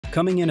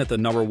Coming in at the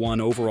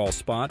 #1 overall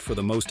spot for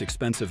the most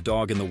expensive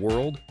dog in the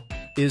world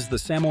is the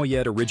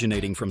samoyed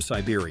originating from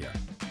Siberia.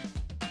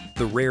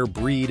 The rare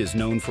breed is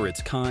known for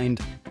its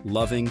kind,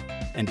 loving,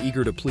 and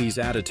eager-to-please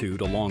attitude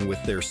along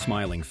with their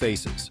smiling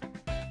faces.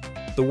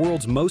 The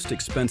world's most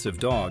expensive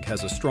dog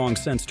has a strong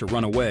sense to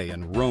run away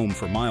and roam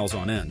for miles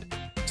on end,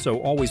 so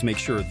always make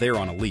sure they're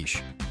on a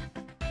leash.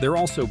 They're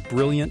also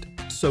brilliant,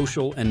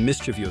 social, and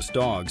mischievous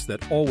dogs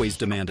that always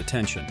demand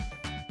attention,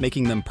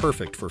 making them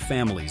perfect for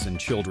families and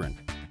children.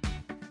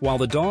 While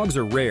the dogs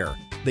are rare,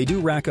 they do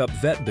rack up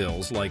vet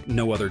bills like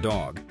no other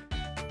dog.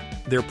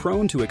 They're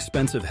prone to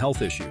expensive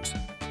health issues,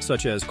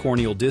 such as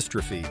corneal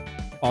dystrophy,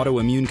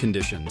 autoimmune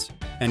conditions,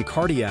 and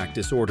cardiac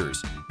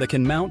disorders that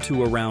can mount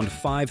to around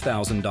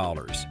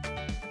 $5,000.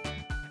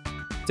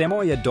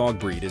 Samoyed dog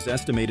breed is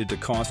estimated to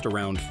cost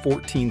around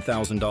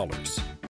 $14,000.